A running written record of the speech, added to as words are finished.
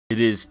It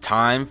is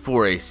time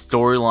for a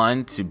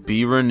storyline to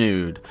be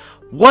renewed.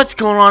 What's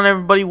going on,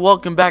 everybody?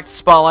 Welcome back to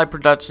Spotlight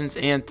Productions,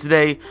 and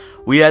today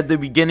we had the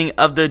beginning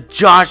of the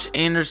Josh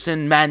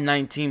Anderson Madden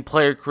 19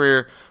 player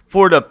career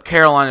for the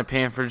Carolina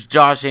Panthers.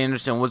 Josh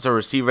Anderson was a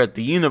receiver at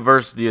the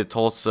University of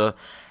Tulsa,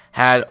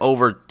 had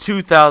over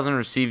 2,000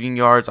 receiving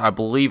yards, I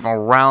believe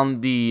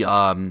around the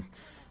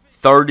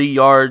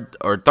 30-yard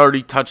or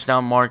 30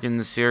 touchdown mark in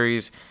the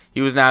series. He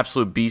was an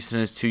absolute beast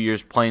in his 2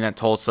 years playing at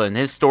Tulsa, and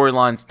his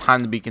storyline's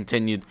time to be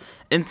continued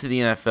into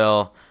the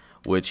NFL,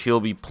 which he'll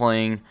be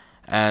playing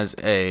as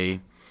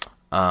a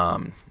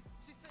man,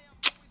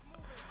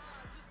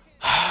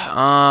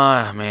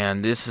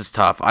 this is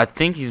tough. I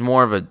think he's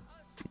more of a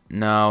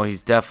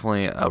he's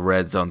definitely a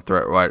red zone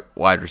threat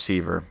wide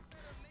receiver.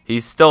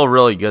 He's still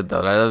really good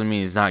though. That doesn't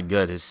mean he's not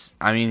good. He's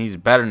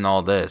better than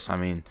all this.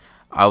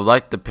 I would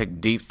like to pick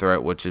deep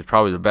threat, which is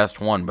probably the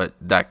best one, but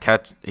that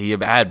catch, he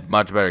had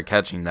much better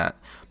catching that.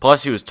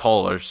 Plus, he was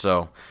taller,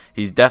 so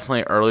he's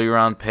definitely an early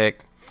round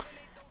pick,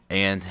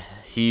 and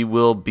he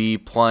will be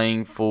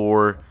playing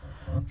for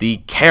the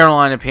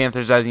Carolina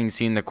Panthers, as you can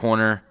see in the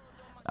corner.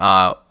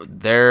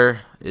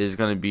 There is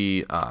going to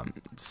be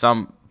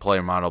some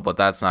player model, but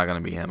that's not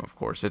going to be him, of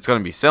course. It's going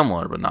to be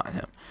similar, but not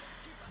him.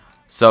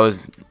 So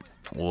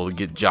we'll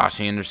get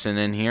Josh Anderson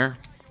in here.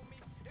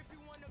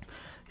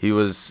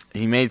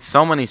 He made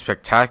so many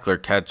spectacular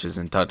catches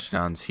and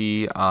touchdowns.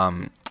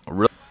 And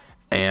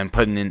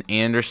putting in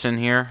Anderson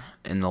here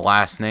in the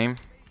last name.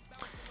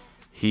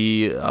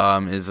 He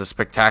is a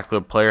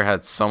spectacular player.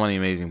 Had so many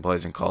amazing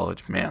plays in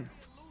college. Man,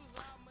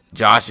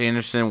 Josh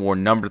Anderson wore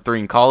number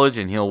 3 in college,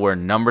 and he'll wear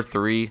number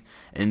 3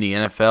 in the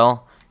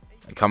NFL.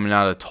 Coming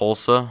out of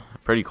Tulsa,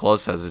 pretty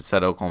close as it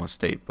said Oklahoma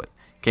State, but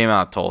came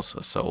out of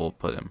Tulsa, so we'll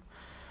put him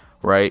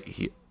right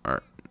here.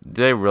 Did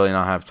they really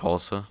not have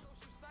Tulsa?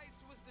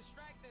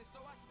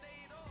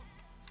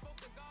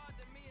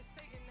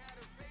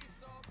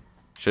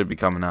 Should be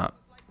coming up.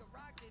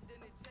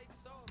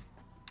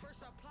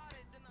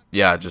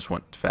 Yeah, it just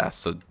went fast.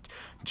 So,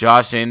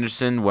 Josh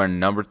Anderson wearing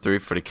number 3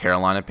 for the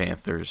Carolina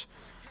Panthers.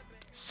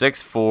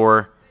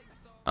 6'4".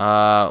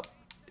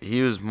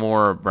 He was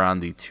more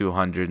around the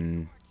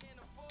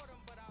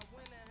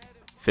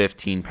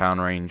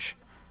 215-pound range.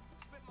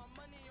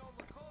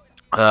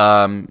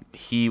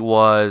 He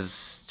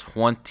was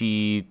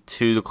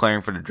 22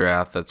 declaring for the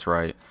draft. That's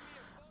right.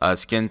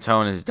 Skin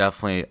tone is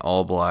definitely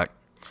all black.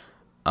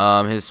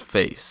 His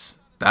face.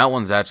 That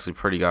one's actually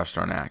pretty gosh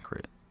darn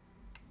accurate.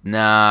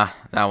 Nah,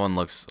 that one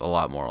looks a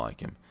lot more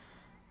like him.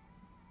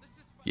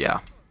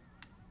 Yeah.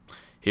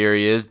 Here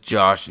he is,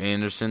 Josh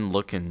Anderson,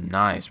 looking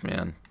nice,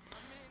 man.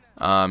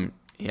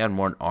 He had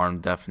more arm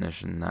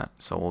definition than that,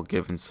 so we'll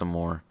give him some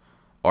more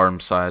arm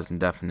size and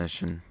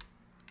definition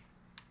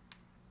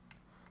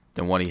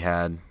than what he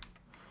had.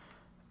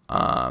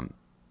 And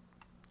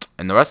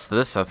the rest of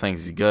this, I think,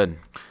 is good.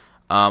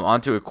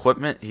 Onto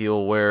equipment,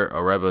 he'll wear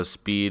a Rebo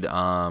Speed.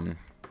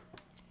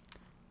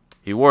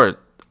 He wore,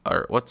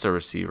 or what's the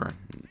receiver?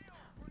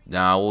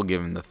 Nah, we'll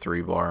give him the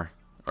 3-bar,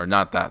 or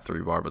not that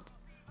 3-bar, but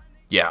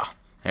yeah,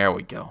 there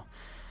we go.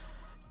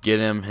 Get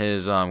him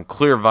his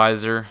clear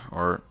visor,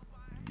 or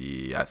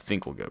yeah, I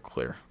think we'll go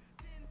clear.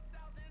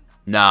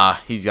 Nah,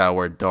 he's got to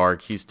wear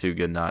dark. He's too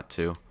good not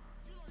to.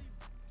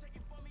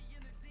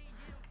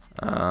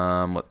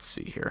 Let's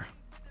see here.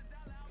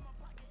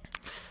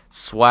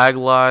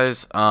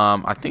 Swag-wise,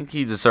 I think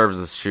he deserves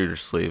a shooter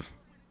sleeve.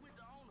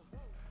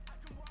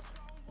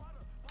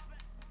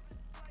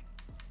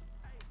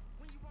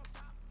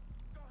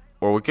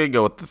 Or we could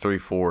go with the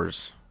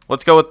 3-4s.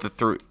 Let's go with the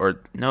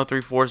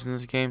 3-4s in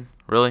this game.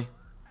 Really?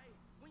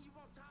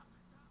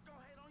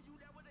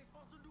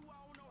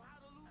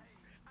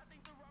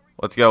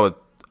 Let's go with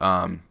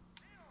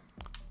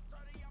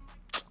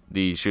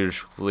the shooter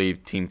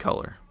sleeve team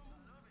color.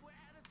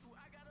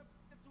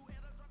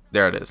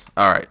 There it is.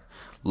 All right.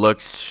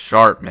 Looks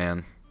sharp,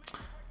 man.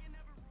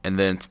 And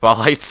then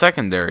Spotlight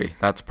secondary.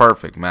 That's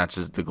perfect.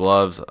 Matches the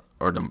gloves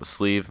or the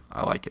sleeve.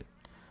 I like it.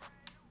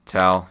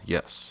 Towel,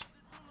 yes.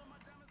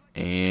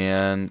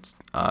 And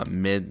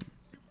mid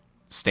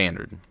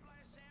standard.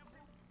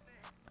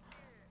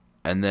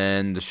 And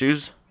then the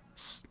shoes,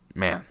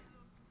 man,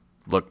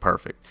 look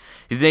perfect.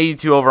 He's an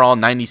 82 overall,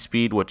 90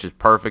 speed, which is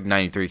perfect.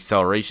 93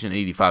 acceleration,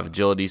 85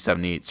 agility,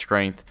 78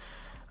 strength.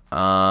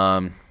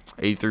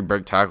 83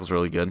 break tackles,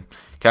 really good.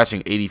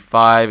 Catching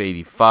 85,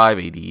 85,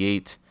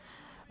 88,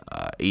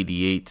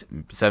 88,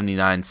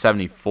 79,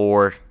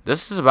 74.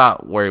 This is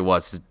about where he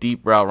was. His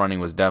deep route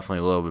running was definitely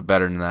a little bit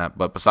better than that.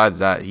 But besides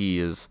that, he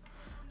is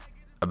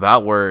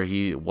about where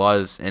he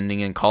was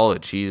ending in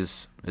college.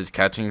 His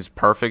catching is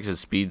perfect.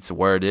 His speed's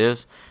where it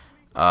is.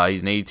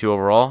 He's an 82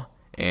 overall,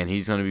 and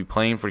he's going to be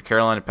playing for the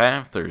Carolina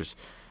Panthers.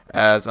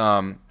 As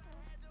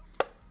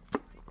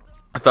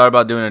I thought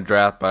about doing a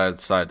draft, but I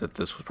decided that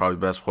this was probably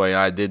the best way.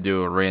 I did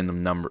do a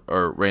random number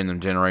or random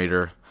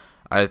generator.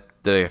 I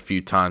did it a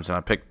few times, and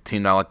I picked the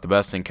team that I like the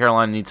best, and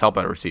Carolina needs help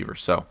at receiver.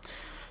 So,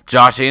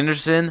 Josh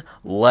Anderson,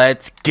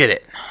 let's get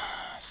it.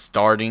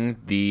 Starting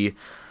the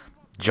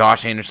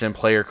Josh Anderson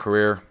player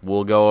career.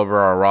 We'll go over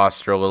our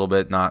roster a little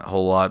bit, not a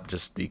whole lot,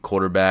 just the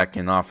quarterback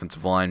and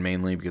offensive line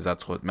mainly because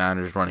that's what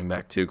matters. Running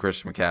back too,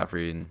 Christian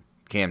McCaffrey and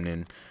Cam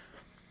Newton.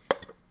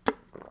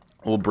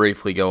 We'll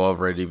briefly go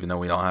over it, even though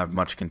we don't have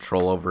much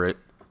control over it.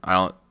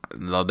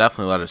 They'll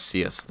definitely let us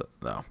see us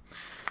though.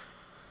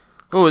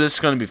 Oh, this is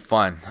going to be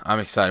fun. I'm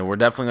excited. We're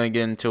definitely going to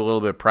get into a little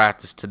bit of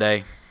practice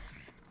today,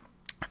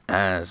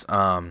 as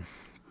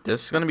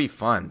this is going to be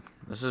fun.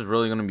 This is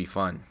really going to be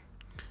fun.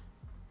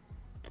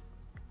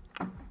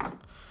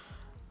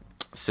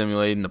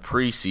 Simulating the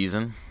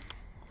preseason,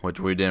 which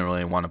we didn't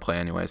really want to play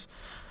anyways.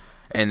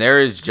 And there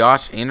is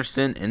Josh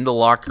Anderson in the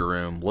locker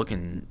room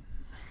looking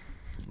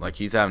like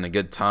he's having a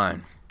good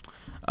time.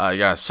 You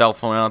got a cell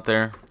phone out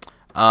there.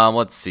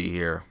 Let's see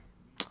here.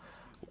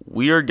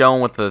 We are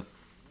going with the...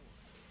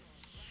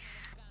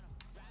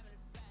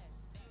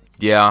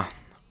 Yeah.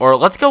 Or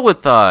let's go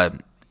with 8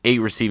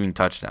 receiving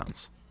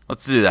touchdowns.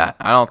 Let's do that.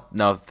 I don't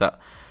know if that...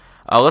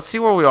 let's see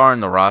where we are in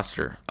the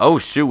roster. Oh,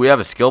 shoot. We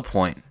have a skill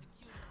point.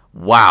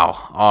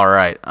 Wow. All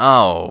right.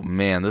 Oh,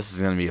 man. This is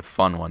going to be a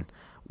fun one.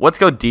 Let's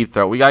go deep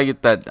throw. We got to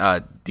get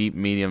that deep,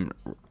 medium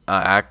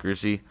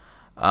accuracy.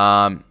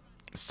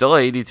 Still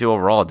at 82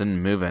 overall.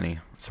 Didn't move any,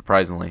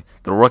 surprisingly.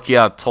 The rookie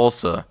out of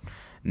Tulsa.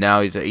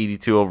 Now he's at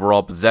 82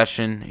 overall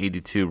possession,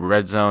 82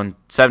 red zone,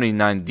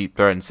 79 deep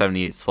threat, and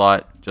 78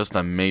 slot. Just an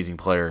amazing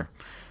player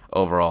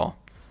overall.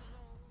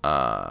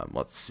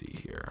 Let's see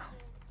here.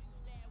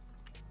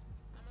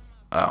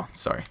 Oh,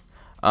 sorry.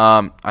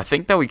 I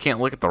think that we can't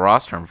look at the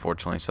roster,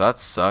 unfortunately, so that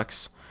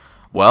sucks.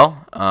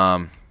 Well,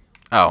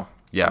 oh,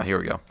 yeah, here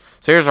we go.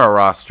 So here's our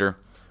roster.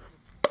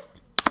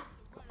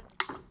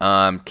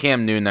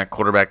 Cam Newton, that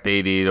quarterback, the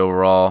 88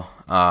 overall.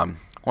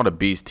 What a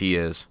beast he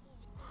is.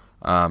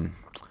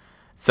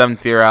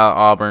 7th year out,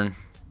 Auburn.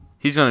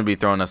 He's going to be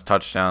throwing us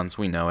touchdowns.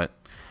 We know it.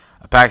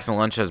 Paxton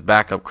Lynch has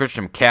backup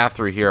Christian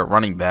McCaffrey here at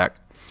running back.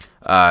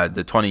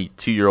 The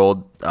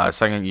 22-year-old,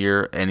 second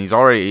year, and he's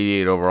already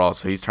 88 overall,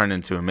 so he's turned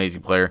into an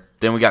amazing player.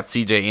 Then we got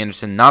C.J.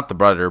 Anderson, not the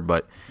brother,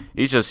 but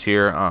he's just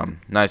here.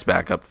 Nice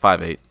backup,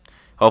 5'8".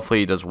 Hopefully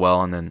he does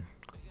well. And then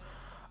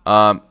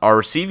our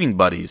receiving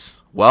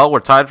buddies. Well, we're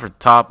tied for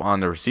top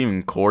on the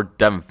receiving core.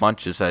 Devin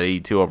Funchess at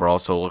 82 overall,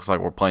 so it looks like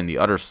we're playing the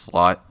other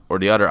slot or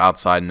the other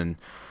outside, and then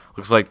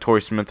looks like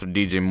Torrey Smith or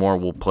DJ Moore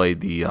will play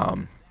the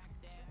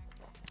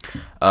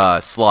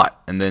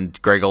slot, and then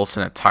Greg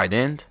Olsen at tight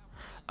end.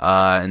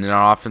 And then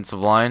our offensive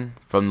line,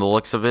 from the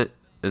looks of it,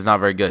 is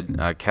not very good.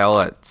 Kel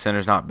at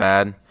center's not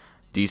bad.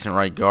 Decent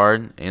right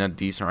guard and a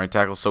decent right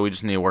tackle. So we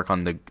just need to work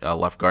on the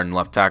left guard and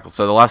left tackle.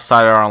 So the left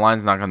side of our line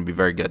is not going to be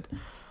very good.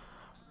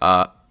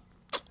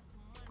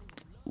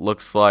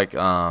 Looks like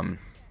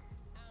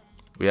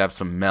we have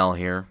some Mel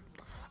here.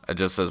 It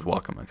just says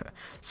welcome. Okay.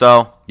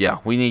 So, yeah,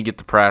 we need to get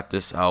to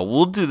practice.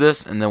 We'll do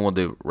this, and then we'll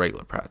do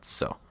regular practice.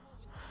 So,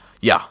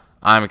 yeah,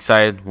 I'm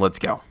excited. Let's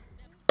go.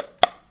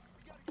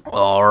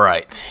 All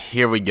right,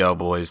 here we go,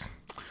 boys.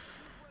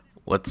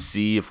 Let's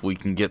see if we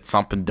can get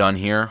something done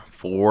here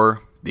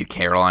for the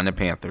Carolina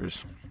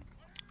Panthers.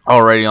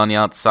 Already on the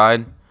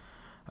outside.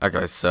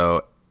 Okay,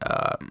 so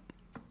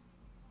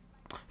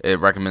it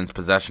recommends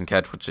possession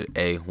catch, which is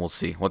A. We'll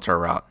see. What's our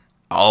route?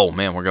 Oh,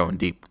 man, we're going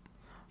deep.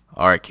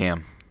 All right,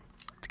 Cam.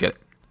 Let's get it.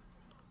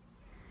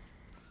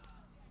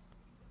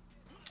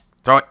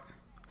 Throw it.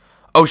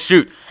 Oh,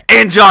 shoot.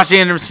 And Josh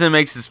Anderson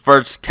makes his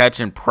first catch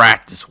in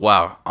practice.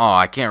 Wow. Oh,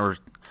 I can't...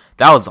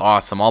 That was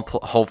awesome. I'll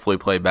hopefully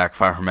play back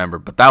if I remember.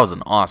 But that was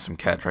an awesome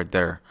catch right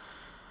there.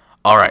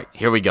 All right,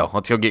 here we go.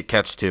 Let's go get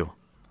catch 2.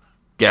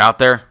 Get out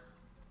there.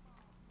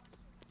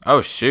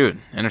 Oh, shoot.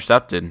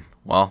 Intercepted.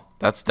 Well,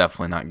 that's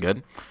definitely not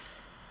good.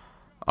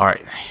 All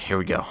right, here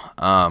we go.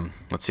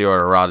 Let's see what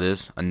our route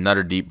is.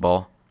 Another deep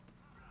ball.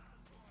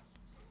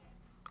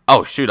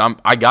 Oh, shoot.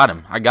 I got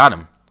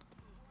him.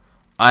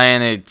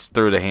 And it's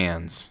through the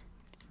hands.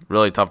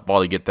 Really tough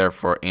ball to get there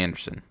for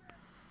Anderson.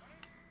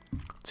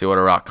 See what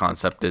a route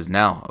concept is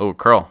now. Oh,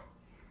 curl.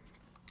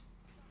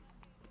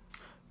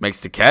 Makes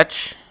the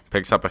catch.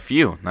 Picks up a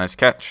few. Nice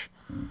catch.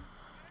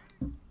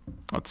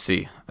 Let's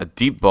see. A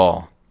deep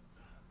ball.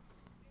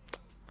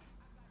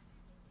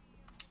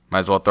 Might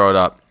as well throw it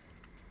up.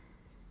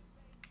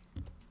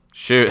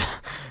 Shoot.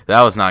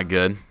 That was not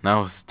good. That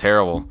was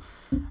terrible.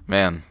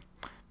 Man,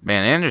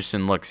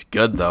 Anderson looks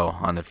good, though,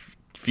 on the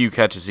few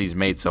catches he's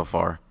made so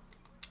far.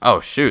 Oh,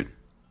 shoot.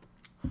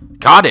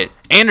 Got it.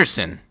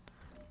 Anderson.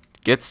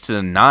 Gets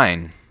to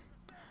 9.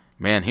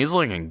 Man, he's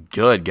looking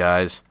good,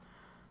 guys.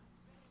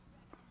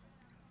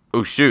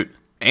 Oh, shoot.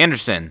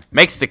 Anderson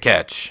makes the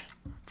catch.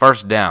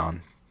 First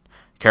down.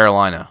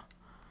 Carolina.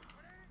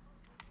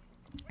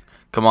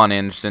 Come on,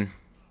 Anderson.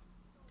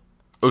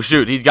 Oh,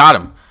 shoot. He's got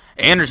him.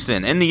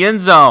 Anderson in the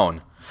end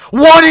zone.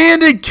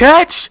 One-handed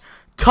catch.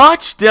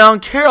 Touchdown,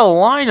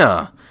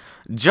 Carolina.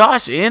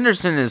 Josh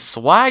Anderson is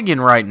swagging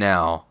right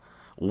now.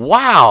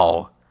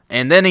 Wow.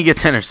 And then he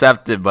gets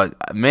intercepted,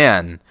 but,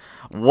 man...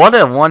 What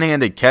a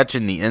one-handed catch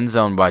in the end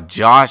zone by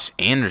Josh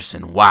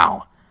Anderson.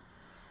 Wow.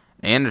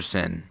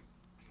 Anderson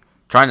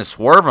trying to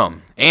swerve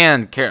him.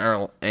 And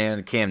Cam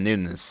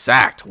Newton is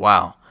sacked.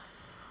 Wow.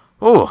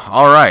 Oh,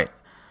 all right.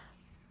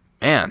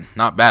 Man,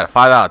 not bad. A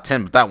 5 out of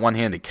 10, but that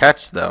one-handed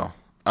catch, though.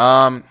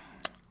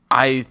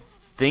 I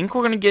think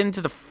we're going to get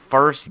into the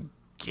first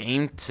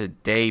game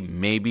today,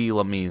 maybe.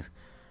 Let me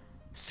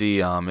see.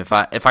 If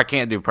I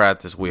can't do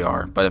practice, we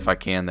are. But if I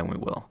can, then we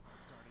will.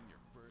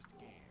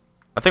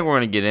 I think we're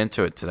going to get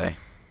into it today.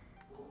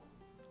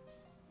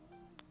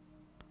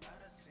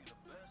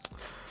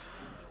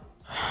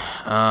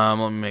 Let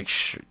me make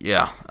sure.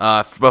 Yeah.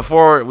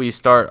 Before we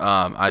start,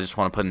 I just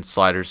want to put in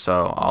sliders,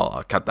 so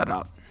I'll cut that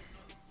out.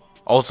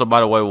 Also, by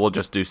the way, we'll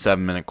just do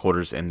 7-minute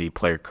quarters in the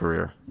player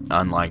career,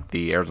 unlike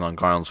the Arizona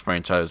Cardinals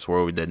franchise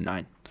where we did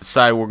 9.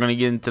 So we're going to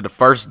get into the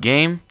first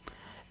game.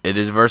 It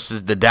is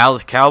versus the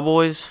Dallas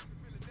Cowboys.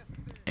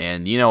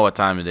 And you know what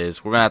time it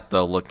is. We're going to have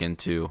to look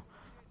into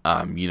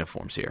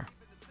uniforms here.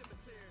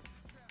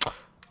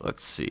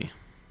 Let's see.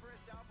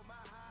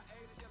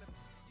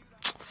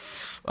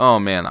 Oh,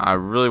 man, I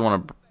really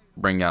want to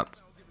bring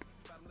out...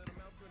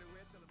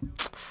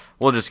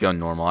 We'll just go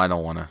normal. I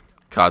don't want to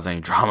cause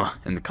any drama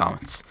in the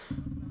comments.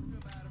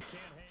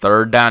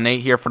 3rd down 8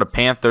 here for the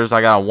Panthers. I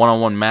got a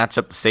one-on-one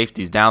matchup. The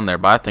safety's down there,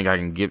 but I think I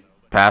can get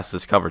past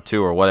this cover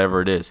 2 or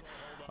whatever it is.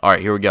 All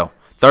right, here we go.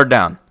 3rd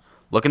down.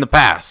 Looking to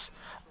pass.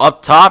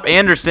 Up top,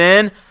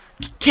 Anderson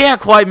can't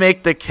quite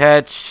make the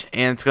catch,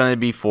 and it's going to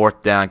be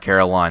 4th down,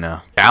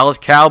 Carolina. Dallas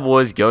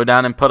Cowboys go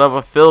down and put up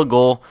a field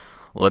goal.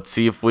 Let's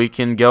see if we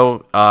can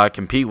go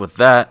compete with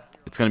that.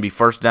 It's going to be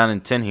 1st down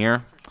and 10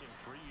 here.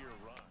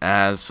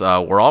 As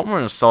we're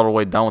almost all the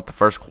way done with the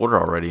first quarter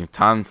already.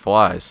 Time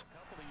flies.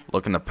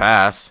 Looking to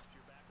pass.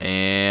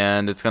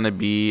 And it's going to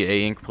be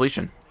a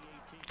incompletion.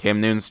 Cam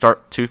Newton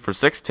start 2 for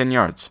 6, 10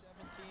 yards.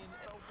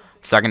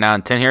 2nd down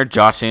and 10 here.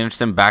 Josh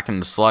Anderson back in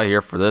the slot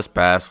here for this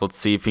pass. Let's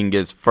see if he can get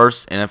his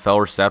first NFL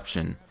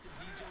reception.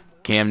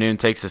 Cam Newton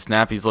takes the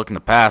snap. He's looking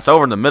to pass.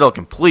 Over in the middle,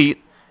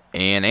 complete.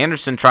 And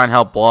Anderson trying to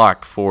help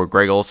block for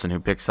Greg Olsen, who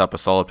picks up a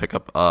solid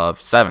pickup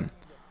of 7.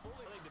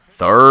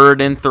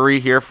 3rd and 3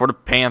 here for the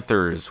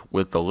Panthers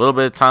with a little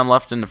bit of time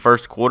left in the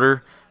first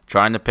quarter,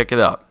 trying to pick it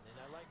up.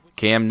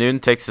 Cam Newton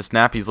takes the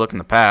snap. He's looking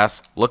to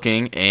pass,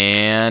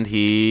 and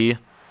he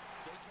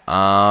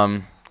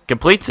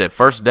completes it.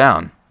 1st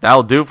down.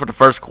 That'll do for the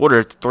first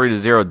quarter. It's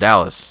 3-0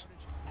 Dallas.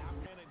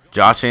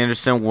 Josh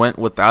Anderson went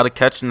without a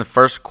catch in the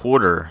first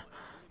quarter.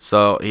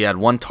 So he had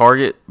 1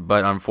 target,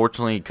 but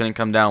unfortunately he couldn't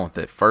come down with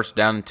it. 1st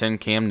down and 10,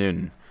 Cam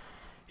Newton.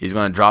 He's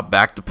going to drop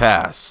back to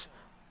pass.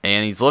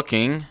 And he's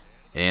looking,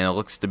 and it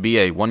looks to be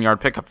a 1-yard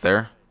pickup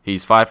there.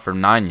 He's 5 for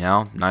 9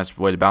 now. Nice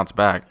way to bounce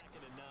back.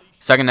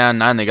 2nd down and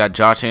 9, they got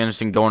Josh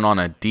Anderson going on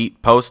a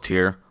deep post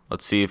here.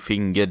 Let's see if he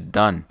can get it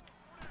done.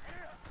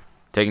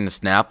 Taking the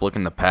snap,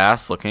 looking to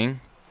pass,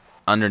 looking.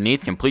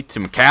 Underneath, complete to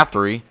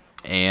McCaffrey.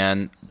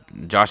 And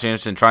Josh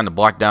Anderson trying to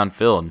block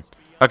downfield.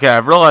 Okay,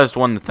 I've realized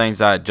one of the things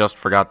I just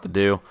forgot to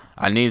do.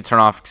 I need to turn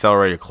off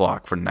accelerated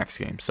clock for the next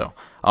game, so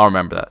I'll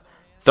remember that.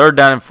 3rd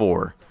down and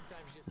 4.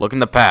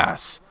 Looking to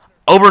pass.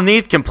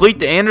 Overneath,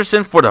 complete to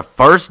Anderson for the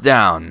 1st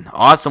down.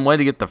 Awesome way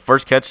to get the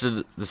first catch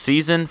of the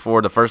season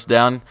for the 1st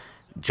down.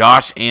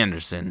 Josh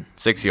Anderson,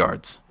 6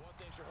 yards.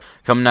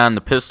 Coming down the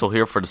pistol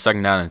here for the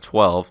 2nd down and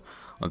 12.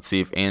 Let's see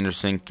if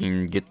Anderson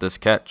can get this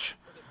catch.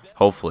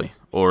 Hopefully.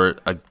 Or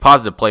a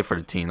positive play for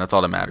the team. That's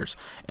all that matters.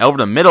 Over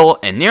the middle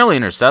and nearly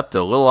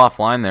intercepted. A little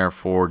offline there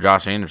for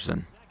Josh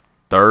Anderson.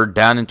 3rd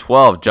down and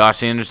 12.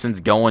 Josh Anderson's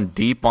going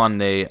deep on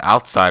the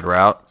outside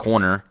route.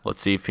 Corner.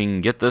 Let's see if he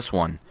can get this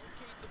one.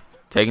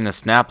 Taking the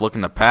snap.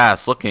 Looking to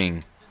pass.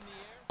 Looking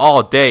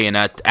all day. And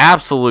that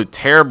absolute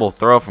terrible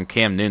throw from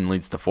Cam Newton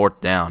leads to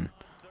 4th down.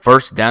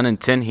 1st down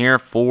and 10 here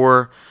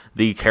for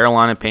the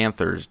Carolina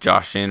Panthers.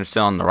 Josh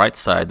Anderson on the right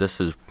side.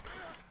 This is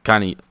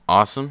kind of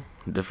awesome.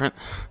 Different.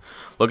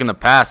 Looking to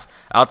pass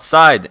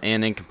outside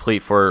and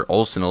incomplete for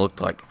Olsen, it looked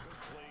like.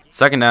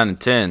 2nd down and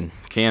 10.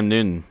 Cam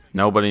Newton.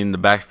 Nobody in the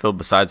backfield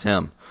besides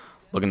him.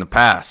 Looking to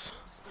pass.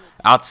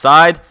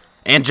 Outside.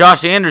 And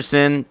Josh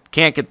Anderson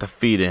can't get the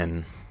feet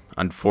in,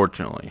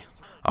 unfortunately.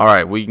 All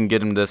right, we can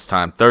get him this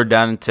time. 3rd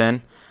down and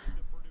 10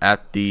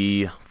 at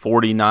the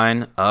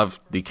 49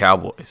 of the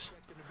Cowboys.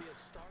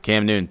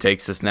 Cam Newton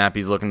takes the snap.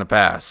 He's looking to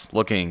pass.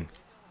 Looking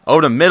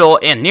over the middle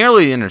and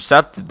nearly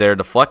intercepted there.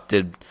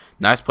 Deflected.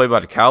 Nice play by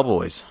the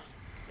Cowboys.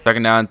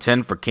 2nd down and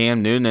 10 for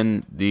Cam Newton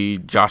and the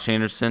Josh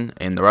Anderson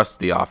and the rest of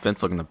the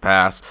offense looking to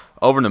pass.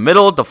 Over in the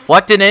middle,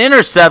 deflected and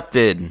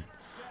intercepted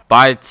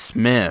by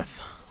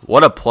Smith.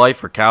 What a play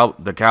for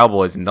the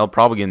Cowboys, and they'll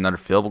probably get another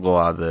field goal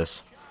out of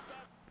this.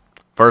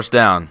 1st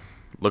down,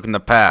 looking to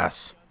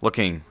pass,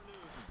 looking,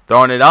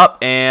 throwing it up,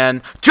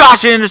 and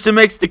Josh Anderson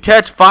makes the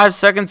catch. 5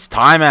 seconds,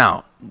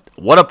 timeout.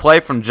 What a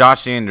play from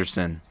Josh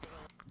Anderson.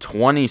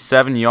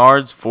 27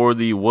 yards for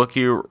the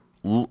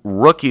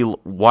rookie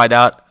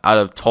wideout out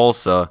of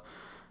Tulsa.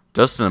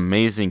 Just an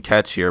amazing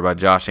catch here by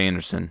Josh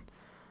Anderson.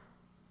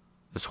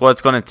 That's what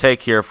it's going to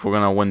take here if we're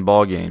going to win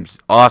ball games.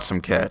 Awesome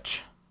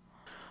catch.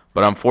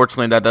 But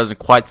unfortunately, that doesn't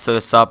quite set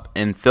us up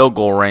in field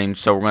goal range,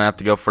 so we're going to have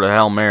to go for the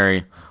Hail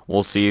Mary.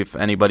 We'll see if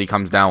anybody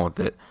comes down with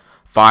it.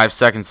 5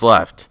 seconds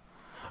left.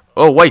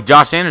 Oh, wait,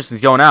 Josh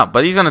Anderson's going out,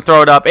 but he's going to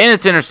throw it up, and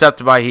it's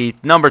intercepted by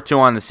Heath. Number 2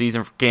 on the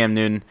season for Cam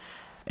Newton.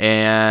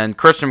 And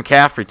Christian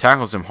McCaffrey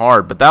tackles him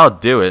hard, but that'll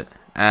do it,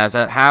 as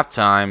at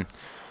halftime,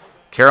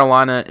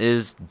 Carolina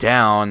is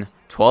down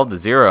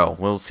 12-0.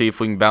 We'll see if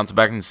we can bounce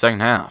back in the second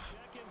half.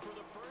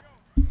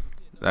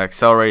 The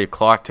accelerated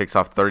clock takes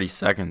off 30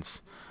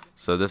 seconds,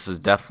 so this is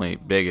definitely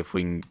big if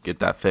we can get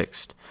that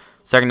fixed.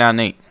 Second down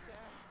and 8.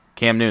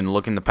 Cam Newton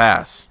looking to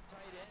pass,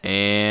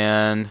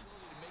 and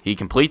he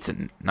completes it.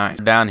 Nice.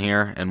 Down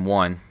here and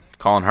 1.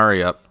 Calling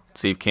hurry up.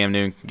 See if Cam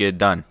Newton can get it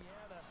done.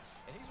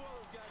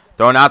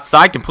 Throwing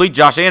outside, complete.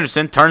 Josh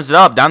Anderson turns it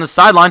up down the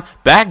sideline.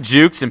 Back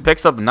jukes and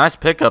picks up a nice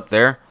pickup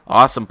there.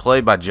 Awesome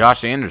play by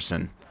Josh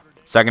Anderson.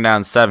 Second down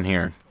and 7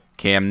 here.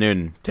 Cam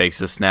Newton takes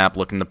the snap,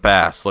 looking to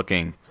pass.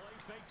 Looking.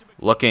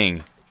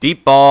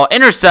 Deep ball.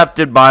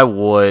 Intercepted by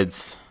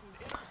Woods.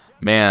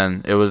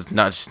 Man, it was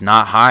just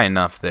not high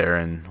enough there,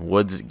 and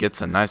Woods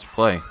gets a nice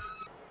play.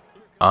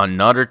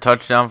 Another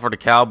touchdown for the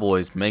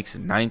Cowboys makes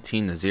it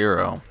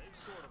 19-0.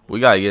 We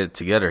got to get it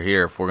together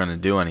here if we're going to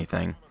do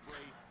anything.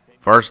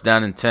 First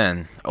down and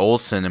 10.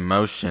 Olsen in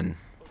motion.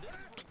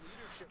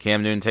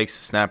 Cam Newton takes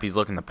the snap. He's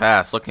looking to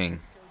pass.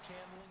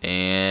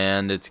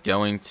 And it's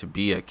going to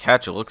be a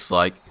catch, it looks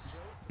like.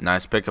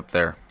 Nice pickup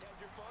there.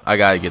 I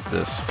got to get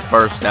this.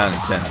 First down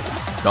and 10.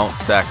 Don't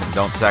sack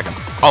him.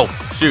 Oh,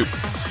 shoot.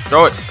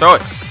 Throw it.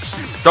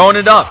 Throwing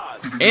it up.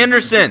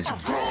 Anderson.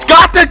 It's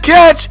got the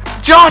catch.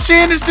 Josh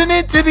Anderson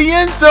into the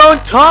end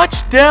zone.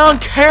 Touchdown,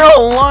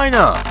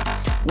 Carolina.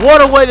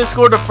 What a way to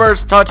score the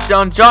first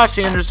touchdown. Josh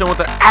Anderson with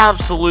an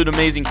absolute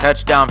amazing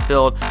catch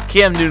downfield.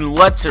 Cam Newton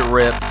lets it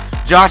rip.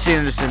 Josh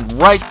Anderson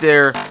right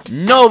there.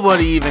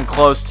 Nobody even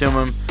close to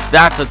him.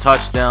 That's a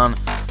touchdown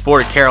for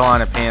the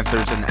Carolina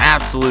Panthers. An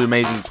absolute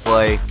amazing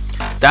play.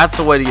 That's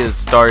the way to get it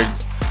started.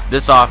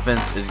 This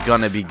offense is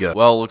going to be good.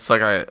 Well, it looks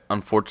like I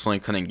unfortunately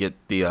couldn't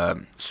get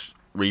the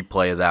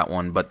replay of that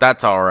one, but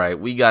that's all right.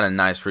 We got a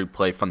nice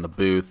replay from the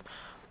booth.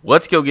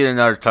 Let's go get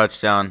another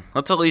touchdown.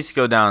 Let's at least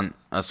go down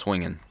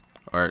swinging.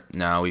 Or,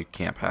 no, we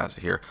can't pass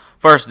it here.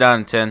 First down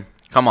and 10.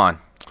 Come on.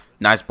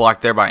 Nice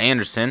block there by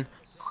Anderson.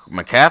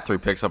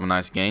 McCaffrey picks up a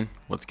nice gain.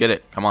 Let's get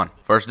it. Come on.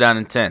 First down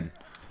and 10.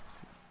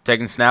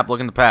 Taking snap,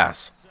 looking to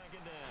pass.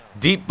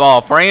 Deep ball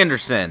for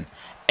Anderson.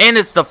 And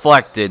it's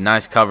deflected.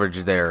 Nice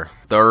coverage there.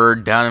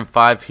 Third down and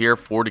 5 here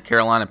for the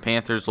Carolina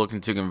Panthers, looking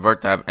to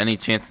convert to have any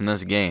chance in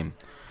this game.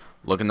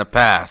 Looking to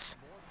pass.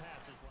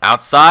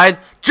 Outside.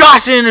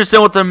 Josh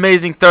Anderson with an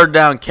amazing third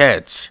down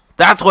catch.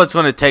 That's what it's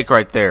going to take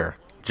right there.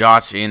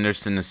 Josh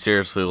Anderson is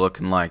seriously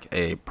looking like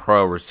a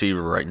pro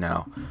receiver right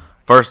now.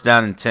 First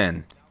down and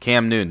 10.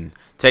 Cam Newton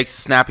takes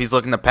the snap. He's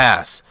looking to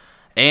pass.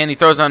 And he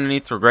throws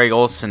underneath for Greg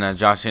Olsen as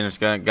Josh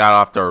Anderson got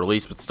off the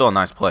release, but still a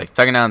nice play.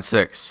 Second down and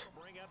 6.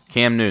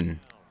 Cam Newton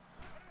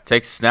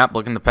takes the snap,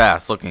 looking to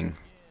pass. Looking.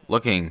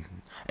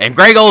 And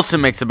Greg Olsen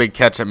makes a big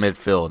catch at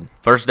midfield.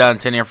 First down and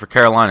 10 here for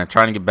Carolina,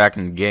 trying to get back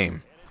in the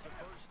game.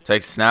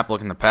 Takes the snap,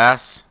 looking to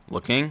pass.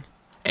 Looking.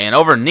 And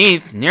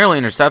overneath, nearly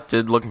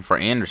intercepted, looking for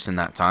Anderson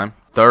that time.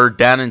 Third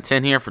down and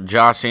 10 here for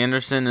Josh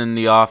Anderson in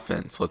the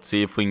offense. Let's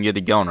see if we can get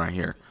it going right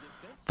here.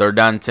 Third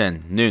down and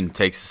 10. Newton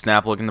takes the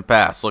snap, looking to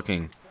pass.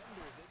 Looking.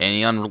 And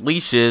he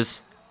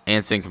unleashes, and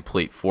it's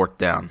incomplete. Fourth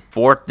down.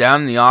 Fourth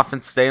down, and the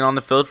offense staying on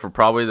the field for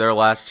probably their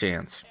last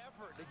chance.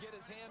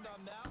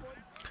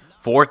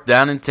 Fourth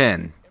down and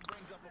 10.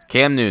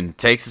 Cam Newton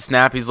takes the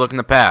snap. He's looking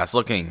to pass.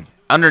 Looking.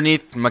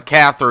 Underneath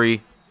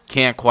McCaffrey.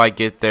 Can't quite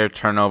get there.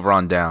 Turnover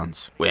on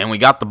downs. And we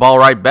got the ball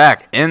right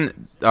back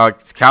in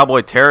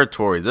Cowboy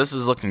territory. This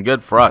is looking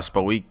good for us,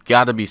 but we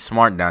got to be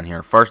smart down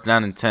here. First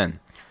down and 10.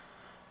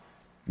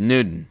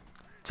 Newton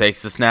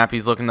takes the snap.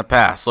 He's looking to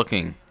pass.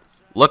 Looking.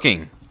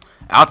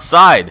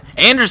 Outside.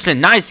 Anderson,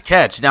 nice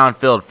catch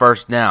downfield.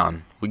 First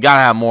down. We got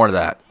to have more of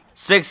that.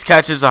 6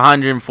 catches,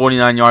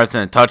 149 yards,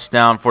 and a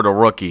touchdown for the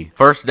rookie.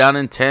 First down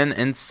and 10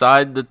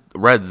 inside the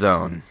red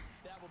zone.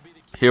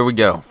 Here we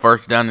go.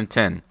 First down and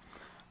 10.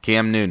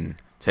 Cam Newton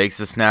takes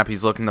the snap.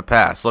 He's looking to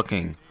pass.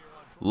 Looking.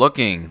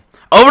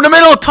 Over the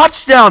middle.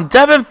 Touchdown.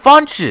 Devin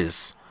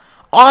Funches.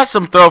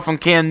 Awesome throw from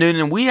Cam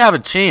Newton, and we have a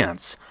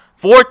chance.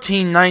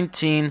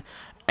 14-19,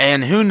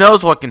 and who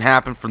knows what can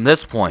happen from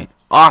this point.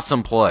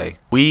 Awesome play.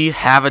 We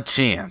have a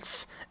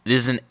chance. It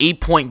is an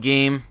 8-point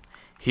game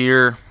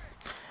here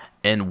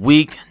in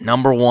week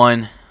number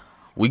 1.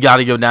 We got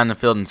to go down the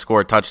field and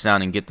score a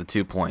touchdown and get the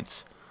 2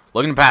 points.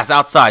 Looking to pass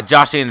outside.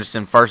 Josh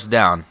Anderson, first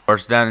down.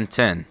 First down and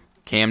 10.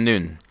 Cam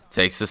Newton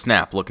takes the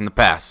snap. Looking to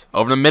pass.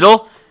 Over the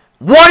middle.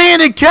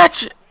 One-handed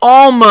catch.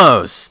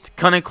 Almost.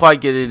 Couldn't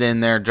quite get it in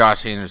there.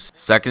 Josh Anderson.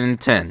 Second and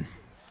 10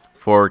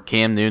 for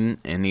Cam Newton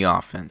in the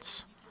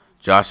offense.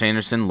 Josh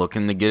Anderson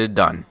looking to get it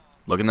done.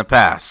 Looking to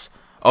pass.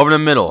 Over the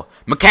middle.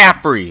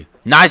 McCaffrey.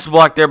 Nice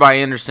block there by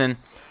Anderson.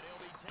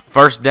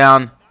 First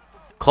down.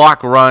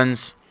 Clock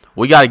runs.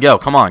 We got to go.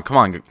 Come on.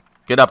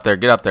 Get up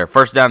there.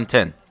 First down and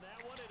 10.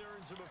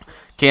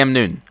 Cam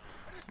Newton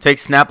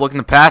takes snap, looking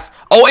to pass.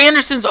 Oh,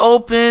 Anderson's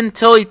open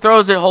till he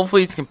throws it.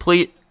 Hopefully it's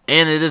complete,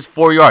 and it is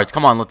 4 yards.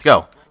 Come on, let's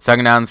go.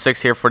 Second down and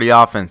 6 here for the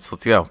offense.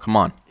 Let's go. Come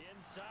on.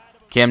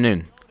 Cam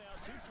Newton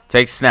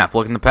Takes snap.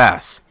 Looking to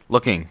pass.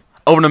 Looking.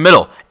 Over the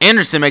middle.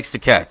 Anderson makes the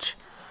catch.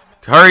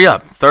 Hurry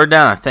up. Third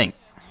down, I think.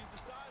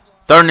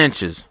 3rd and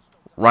inches.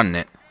 Running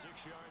it.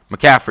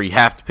 McCaffrey, you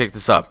have to pick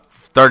this up.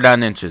 3rd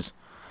down inches.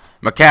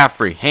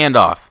 McCaffrey,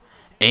 handoff.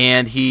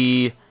 And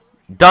he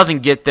doesn't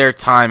get their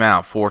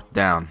timeout. 4th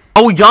down.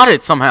 Oh, we got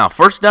it somehow.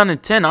 1st down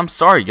and 10. I'm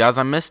sorry, guys.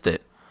 I missed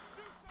it.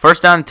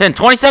 1st down and 10.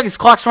 20 seconds.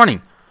 Clock's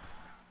running.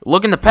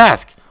 Looking to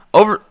pass.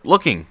 Over.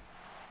 Looking.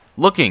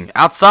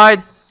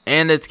 Outside.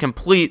 And it's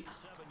complete.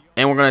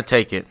 And we're going to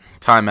take it.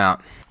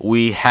 Timeout.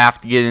 We have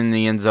to get in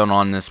the end zone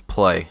on this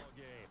play.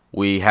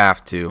 We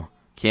have to.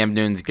 Cam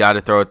Newton's got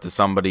to throw it to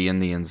somebody in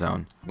the end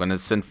zone. I'm going to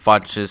send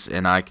Funches,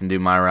 and I can do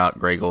my route.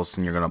 Greg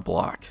Olsen, you're going to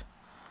block.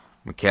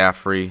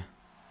 McCaffrey,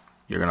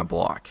 you're going to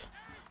block.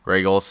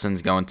 Greg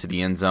Olsen's going to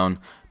the end zone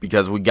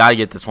because we got to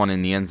get this one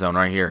in the end zone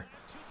right here.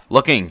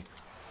 Looking.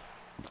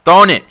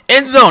 Throwing it.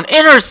 End zone.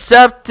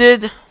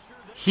 Intercepted.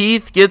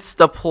 Heath gets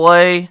the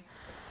play.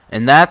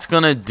 And that's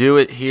going to do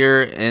it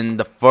here in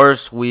the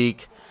first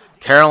week.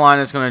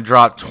 Carolina's going to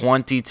drop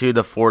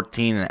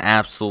 22-14. An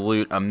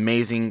absolute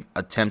amazing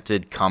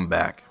attempted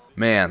comeback.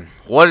 Man,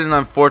 what an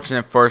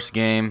unfortunate first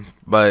game.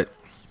 But,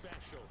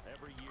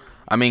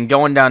 I mean,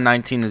 going down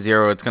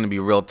 19-0, it's going to be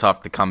real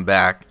tough to come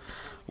back.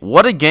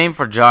 What a game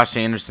for Josh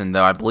Anderson,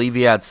 though. I believe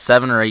he had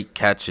 7 or 8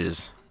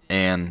 catches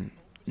and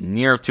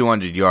near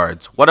 200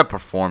 yards. What a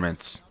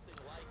performance.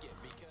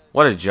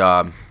 What a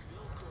job.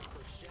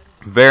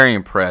 Very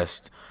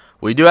impressed.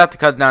 We do have to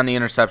cut down the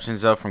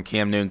interceptions, though, from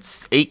Cam Newton.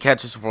 8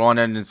 catches for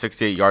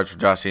 168 yards for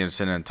Josh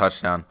Anderson and a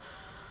touchdown.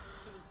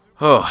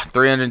 Oh,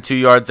 302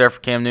 yards there for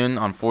Cam Newton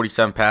on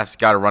 47 passes.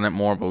 Got to run it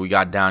more, but we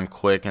got down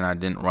quick, and I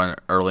didn't run it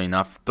early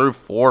enough. Threw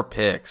 4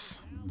 picks.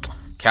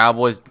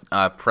 Cowboys,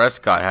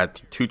 Prescott had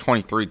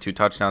 223, 2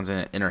 touchdowns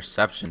and an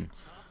interception.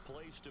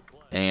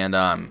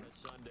 And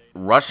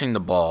rushing the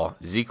ball,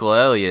 Ezekiel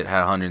Elliott had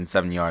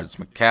 107 yards.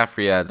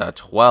 McCaffrey had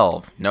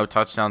 12. No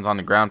touchdowns on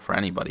the ground for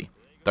anybody.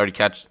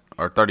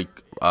 30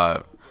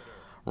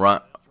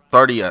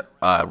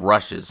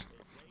 rushes.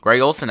 Greg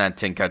Olsen had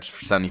 10 catches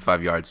for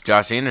 75 yards.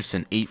 Josh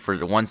Anderson 8 for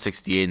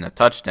 168 and a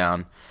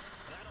touchdown.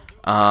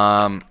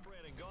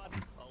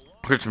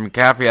 Christian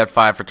McCaffrey had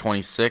 5 for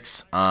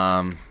 26.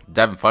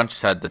 Devin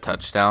Funchess had the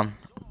touchdown.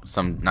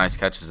 Some nice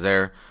catches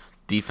there.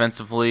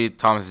 Defensively,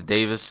 Thomas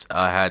Davis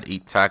had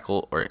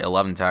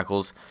 11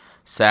 tackles.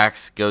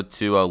 Sacks go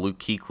to Luke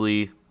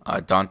Kuechly,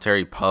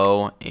 Dontari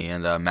Poe,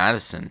 and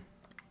Madison.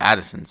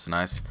 Addison, so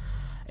nice.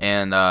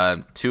 And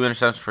 2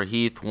 interceptions for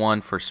Heath,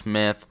 1 for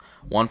Smith,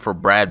 1 for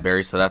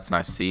Bradbury, so that's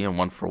nice to see, and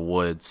 1 for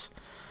Woods.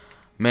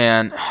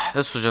 Man,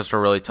 this was just a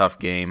really tough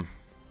game.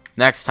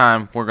 Next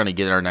time, we're going to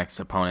get our next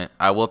opponent.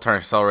 I will turn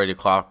accelerated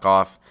clock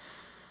off.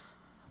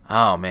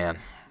 Oh, man.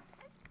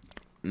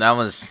 That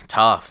was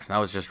tough. That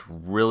was just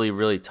really,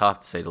 really tough,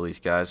 to say the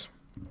least, guys.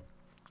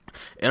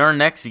 In our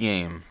next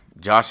game,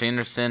 Josh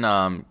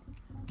Anderson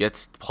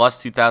gets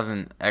plus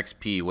 2,000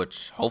 XP,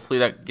 which hopefully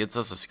that gets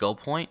us a skill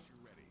point.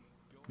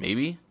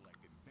 Maybe.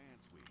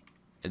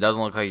 It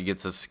doesn't look like it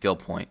gets us a skill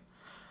point.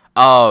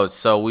 Oh,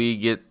 so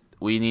we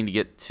need to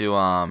get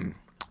to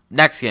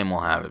next game.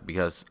 We'll have it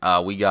because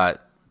we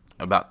got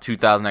about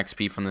 2,000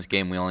 XP from this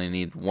game. We only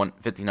need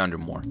 1,500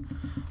 more.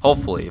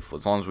 Hopefully,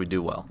 as long as we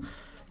do well.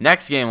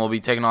 Next game we'll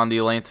be taking on the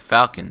Atlanta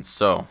Falcons.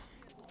 So,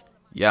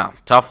 yeah,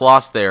 tough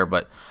loss there.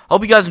 But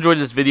hope you guys enjoyed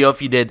this video.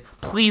 If you did,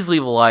 please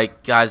leave a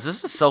like, guys.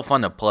 This is so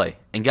fun to play.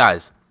 And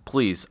guys,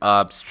 please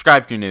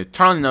subscribe if you're new.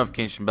 Turn on the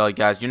notification bell,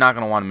 guys. You're not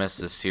going to want to miss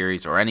this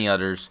series or any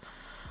others.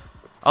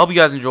 I hope you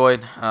guys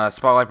enjoyed.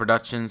 Spotlight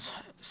Productions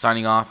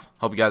signing off.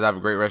 Hope you guys have a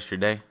great rest of your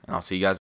day, and I'll see you guys.